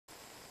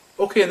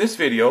Okay, in this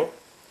video,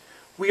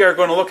 we are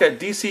going to look at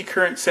DC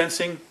current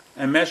sensing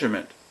and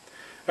measurement.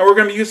 And we're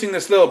going to be using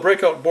this little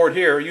breakout board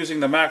here,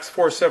 using the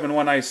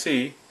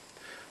MAX471 IC.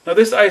 Now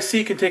this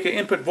IC can take an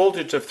input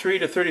voltage of 3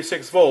 to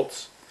 36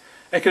 volts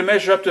and can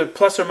measure up to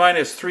plus or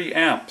minus 3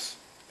 amps.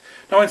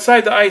 Now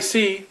inside the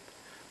IC,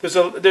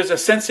 there's a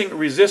sensing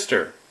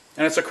resistor,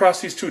 and it's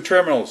across these two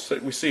terminals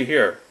that we see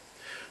here.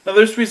 Now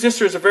this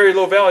resistor is a very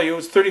low value,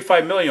 it's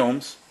 35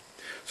 milliohms.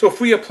 So if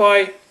we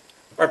apply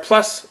our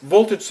plus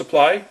voltage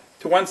supply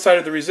to one side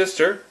of the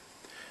resistor,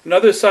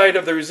 another side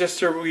of the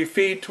resistor we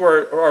feed to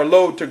our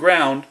load to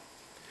ground,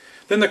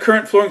 then the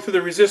current flowing through the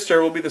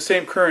resistor will be the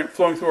same current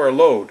flowing through our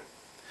load.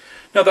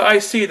 Now the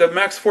IC, the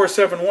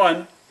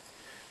MAX471,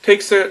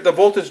 takes the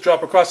voltage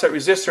drop across that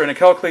resistor and it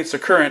calculates the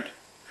current,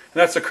 and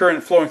that's the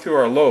current flowing through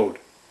our load.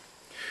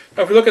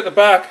 Now if we look at the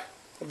back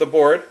of the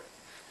board,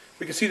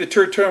 we can see the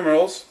two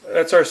terminals.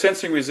 That's our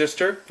sensing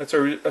resistor. That's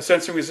a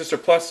sensing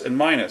resistor plus and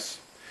minus.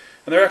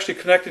 And they're actually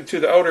connected to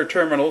the outer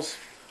terminals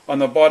on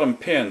the bottom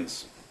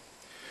pins.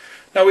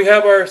 Now we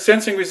have our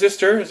sensing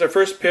resistor as our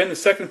first pin, the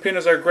second pin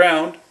is our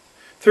ground,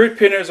 third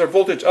pin is our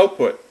voltage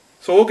output.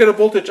 So we'll get a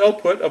voltage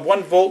output of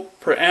 1 volt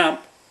per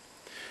amp,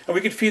 and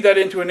we could feed that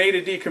into an A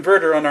to D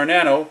converter on our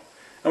Nano,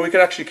 and we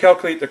could actually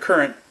calculate the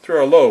current through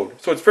our load.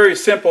 So it's very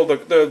simple.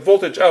 The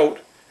voltage out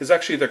is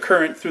actually the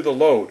current through the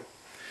load.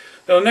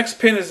 Now the next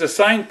pin is the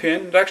sign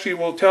pin. It actually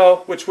will tell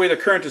which way the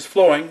current is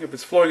flowing, if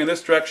it's flowing in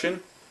this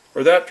direction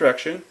or that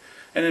direction.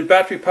 And in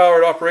battery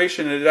powered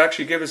operation, it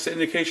actually gives us an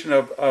indication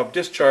of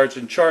discharge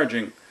and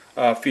charging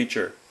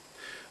feature.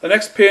 The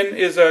next pin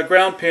is a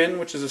ground pin,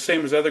 which is the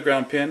same as the other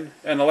ground pin.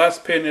 And the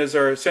last pin is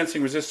our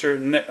sensing resistor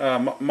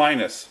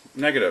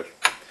negative.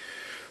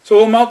 So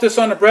we'll mount this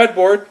on a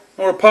breadboard, and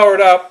we'll power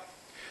it up,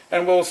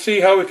 and we'll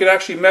see how we could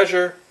actually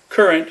measure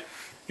current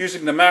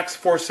using the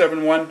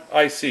MAX471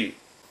 IC.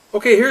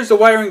 Okay, here's the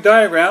wiring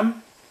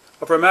diagram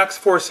of our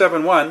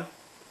MAX471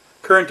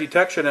 current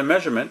detection and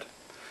measurement.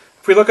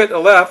 If we look at the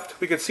left,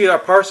 we can see our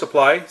power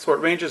supply, so it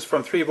ranges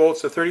from 3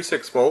 volts to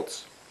 36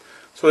 volts.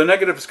 So the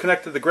negative is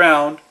connected to the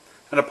ground,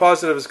 and the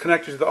positive is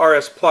connected to the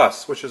RS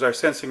plus, which is our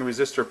sensing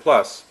resistor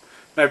plus.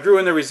 And I've drew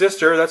in the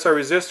resistor, that's our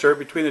resistor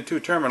between the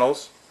two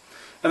terminals,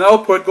 and the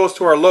output goes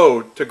to our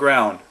load to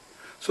ground.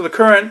 So the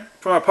current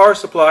from our power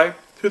supply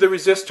through the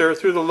resistor,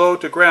 through the load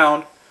to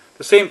ground,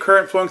 the same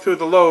current flowing through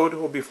the load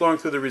will be flowing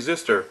through the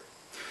resistor.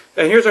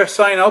 And here's our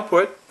sine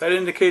output, that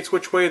indicates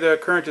which way the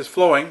current is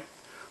flowing.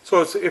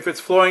 So if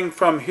it's flowing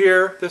from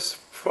here, this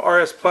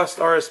RS plus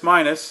to RS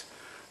minus,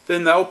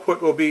 then the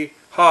output will be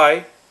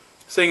high,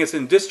 saying it's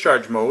in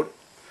discharge mode.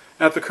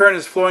 And if the current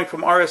is flowing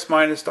from RS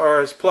minus to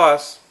RS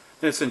plus,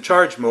 then it's in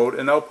charge mode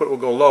and the output will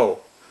go low.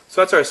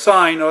 So that's our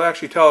sine. It'll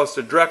actually tell us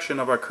the direction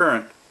of our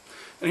current.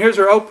 And here's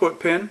our output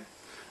pin,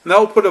 and that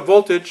will put a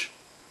voltage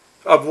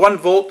of 1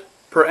 volt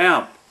per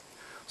amp.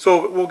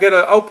 So we'll get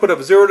an output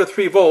of 0 to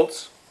 3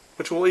 volts,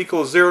 which will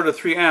equal 0 to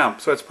 3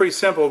 amps. So it's pretty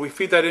simple. We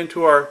feed that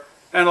into our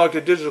analog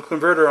to digital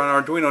converter on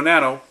our Arduino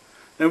Nano,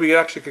 then we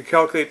actually could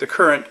calculate the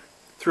current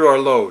through our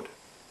load.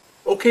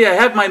 Okay, I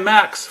have my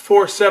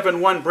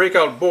MAX471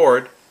 breakout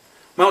board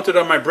mounted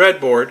on my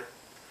breadboard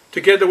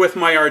together with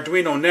my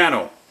Arduino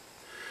Nano.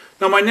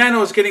 Now my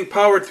Nano is getting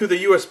powered through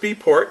the USB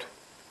port,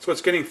 so it's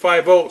getting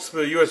 5 volts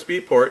through the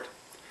USB port,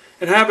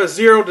 and have a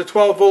 0 to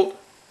 12 volt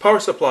power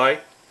supply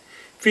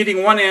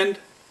feeding one end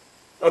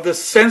of the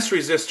sense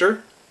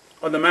resistor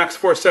on the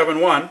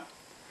MAX471,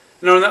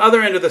 and on the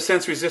other end of the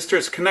sense resistor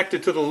is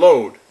connected to the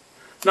load.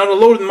 Now the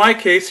load in my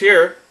case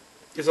here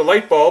is a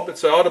light bulb.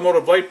 It's an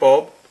automotive light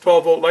bulb,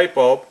 12 volt light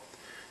bulb,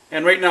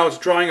 and right now it's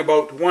drawing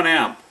about 1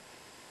 amp.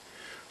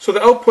 So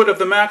the output of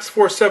the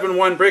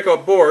MAX471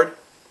 breakout board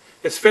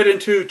is fed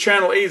into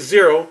channel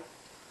A0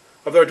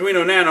 of the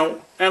Arduino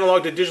Nano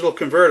analog to digital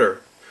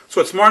converter. So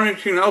it's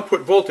monitoring the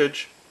output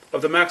voltage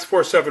of the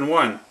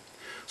MAX471.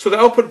 So the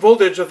output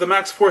voltage of the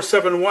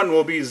MAX471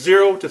 will be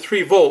 0 to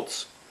 3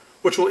 volts,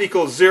 which will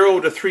equal 0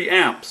 to 3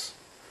 amps.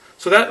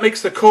 So that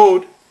makes the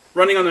code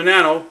running on the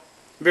Nano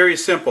very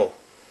simple.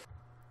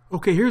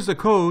 Okay, here's the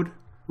code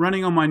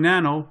running on my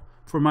Nano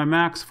for my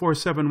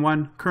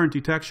MAX471 current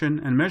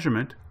detection and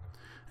measurement.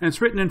 And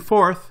it's written in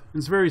Forth.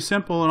 It's very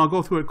simple, and I'll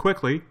go through it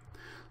quickly.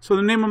 So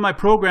the name of my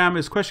program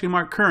is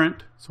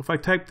 $current. So if I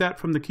type that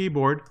from the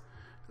keyboard,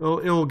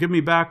 it'll give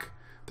me back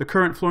the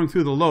current flowing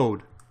through the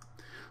load.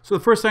 So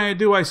the first thing I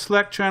do, I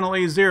select channel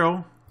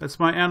A0. That's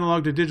my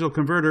analog to digital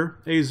converter,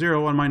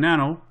 A0 on my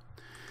Nano.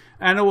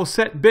 And it will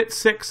set bit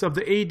 6 of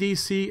the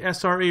ADC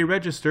SRA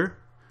register,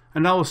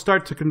 and that will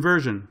start the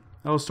conversion.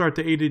 That will start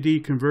the A to D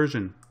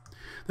conversion.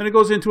 Then it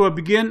goes into a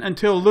begin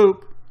until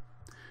loop,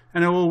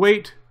 and it will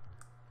wait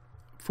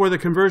for the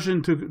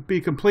conversion to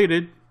be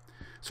completed.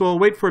 So it'll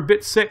wait for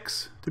bit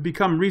 6 to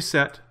become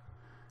reset.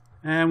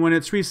 And when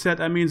it's reset,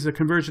 that means the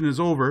conversion is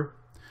over.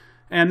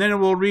 And then it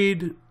will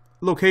read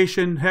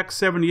location hex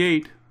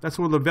 78. That's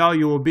where the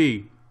value will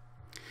be.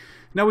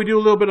 Now we do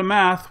a little bit of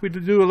math. We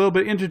do a little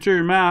bit of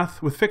integer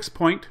math with fixed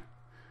point.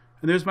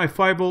 And there's my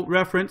 5 volt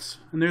reference.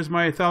 And there's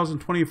my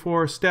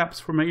 1024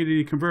 steps for my A to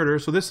D converter.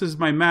 So this is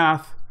my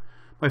math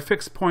by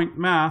fixed point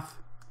math,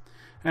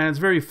 and it's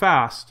very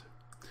fast.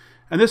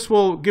 And this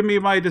will give me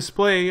my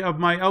display of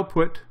my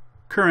output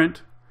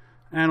current,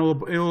 and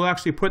it will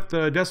actually put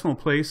the decimal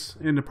place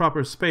in the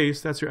proper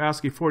space. That's your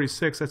ASCII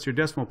 46, that's your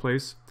decimal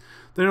place.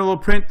 Then it will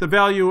print the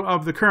value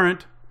of the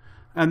current,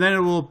 and then it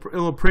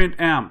will print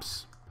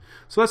amps.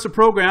 So that's the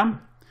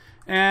program.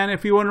 And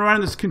if you want to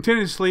run this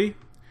continuously,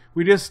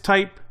 we just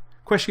type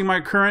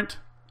 $current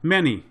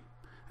many,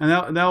 and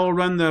that will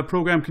run the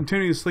program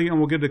continuously, and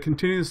we'll get a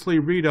continuously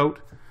readout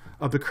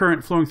of the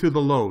current flowing through the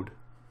load.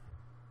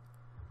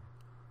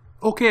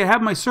 Okay, I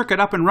have my circuit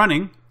up and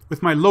running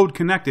with my load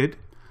connected.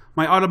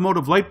 My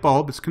automotive light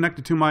bulb is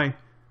connected to my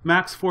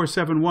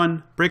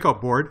MAX471 breakout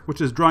board,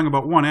 which is drawing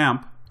about 1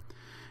 amp.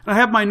 And I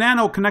have my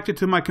Nano connected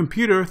to my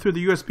computer through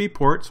the USB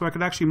port, so I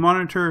could actually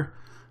monitor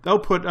the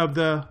output of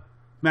the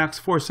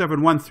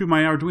MAX471 through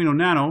my Arduino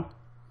Nano.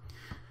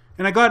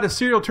 And I got a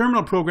serial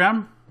terminal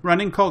program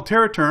running called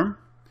TerraTerm,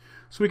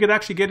 so we could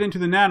actually get into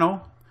the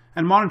Nano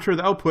and monitor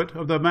the output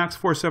of the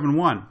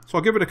MAX471. So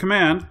I'll give it a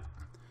command,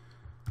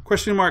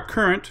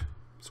 $current,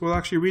 so we'll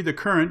actually read the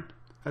current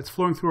that's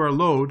flowing through our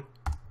load,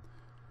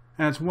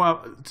 and it's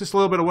just a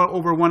little bit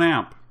over 1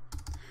 amp.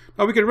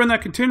 Now we could run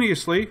that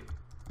continuously.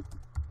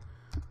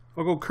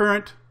 I'll go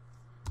current,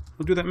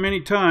 I'll do that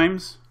many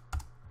times.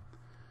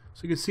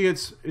 So you can see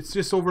it's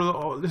just a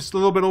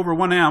little bit over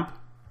 1 amp,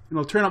 and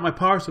I'll turn up my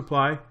power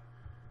supply.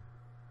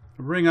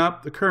 I'll bring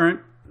up the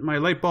current. My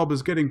light bulb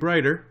is getting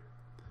brighter.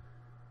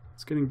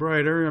 It's getting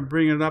brighter. I'm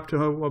bringing it up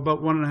to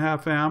about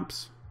 1.5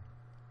 amps.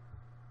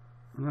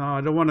 Now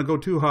I don't want to go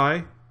too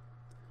high,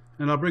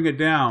 and I'll bring it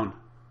down.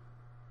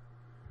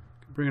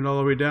 Bring it all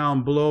the way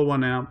down below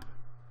 1 amp.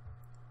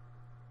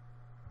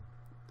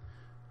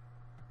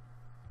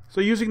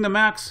 So using the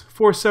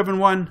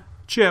MAX471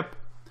 chip,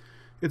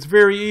 it's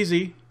very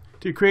easy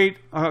to create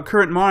a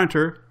current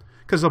monitor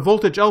because the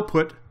voltage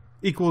output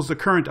equals the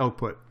current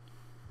output.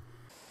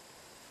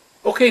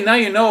 Okay, now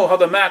you know how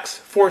the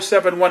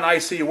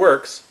MAX471 IC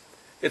works.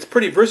 It's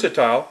pretty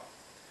versatile.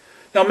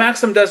 Now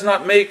Maxim does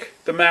not make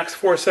the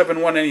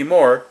MAX471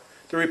 anymore.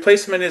 The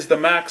replacement is the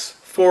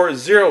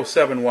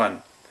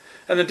MAX4071.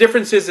 And the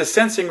difference is the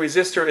sensing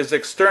resistor is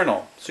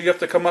external. So you have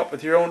to come up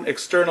with your own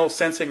external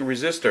sensing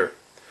resistor.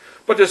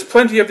 But there's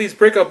plenty of these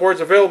breakout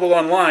boards available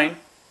online,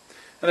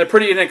 and they're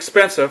pretty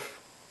inexpensive.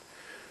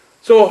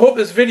 So I hope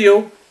this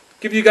video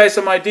gives you guys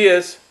some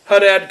ideas how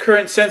to add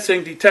current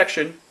sensing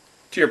detection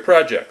to your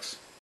projects.